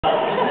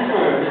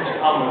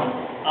Conroy.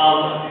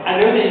 I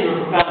know that you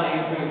were profoundly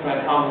influenced by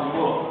Thomas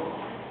Wolfe,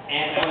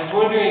 and I was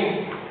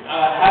wondering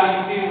how you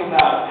feel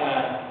about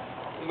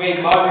the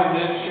way modern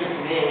literature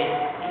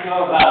today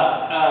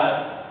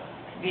about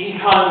the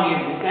economy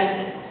of the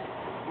sentence,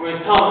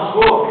 whereas Thomas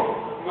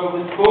Wolfe wrote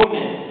with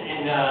fullness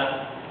and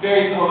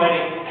very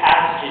poetic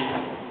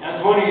passages. I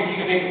was wondering if you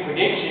could make a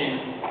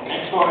prediction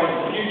as far as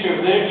the future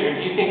of literature.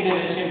 Do you think that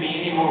there's going to be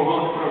any more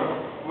room for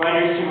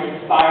writers who are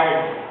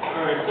inspired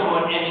or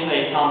somewhat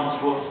emulate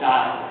Thomas Wolfe's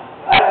style?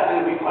 I don't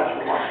think it'll be much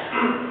more.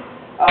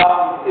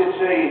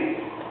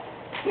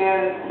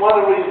 And one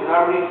of the reasons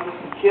I read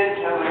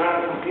kids have their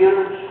own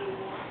computers,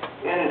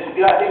 and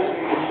I think it's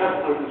going to get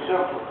simpler and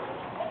simpler.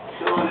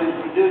 So it has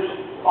reduced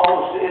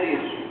almost to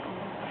idiocy.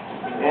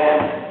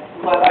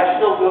 But I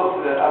still go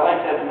for that. I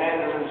like that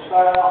Mandarin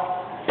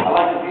style. I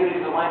like the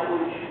beauty of the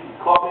language.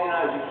 Caught me when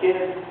I was a kid.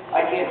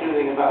 I can't do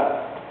anything about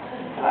it.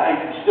 And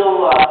I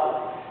still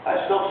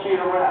see it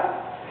around.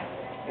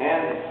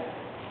 And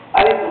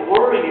I think the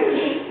worry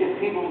is if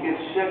people get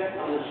sick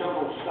of the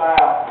simple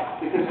style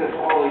because that's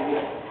all they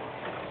get.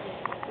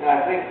 And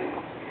I think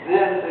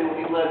then they will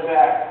be led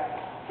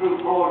back through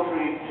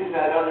poetry to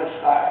that other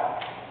style,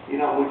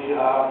 which,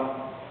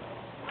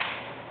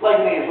 like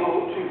me, is a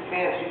little too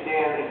fancy,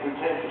 Dan, and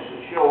pretentious to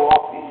show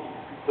off these.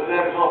 But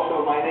that is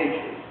also my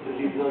nature, as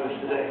you've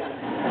noticed today.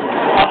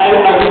 I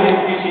really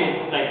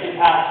appreciate the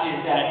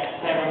passages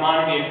that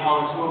reminded me of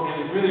Thomas Wolfe.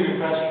 It was really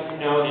refreshing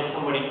to know that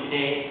somebody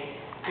today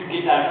could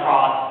get that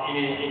across,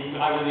 and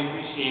I really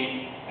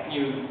appreciate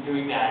you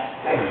doing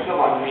that. Thank you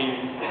so much.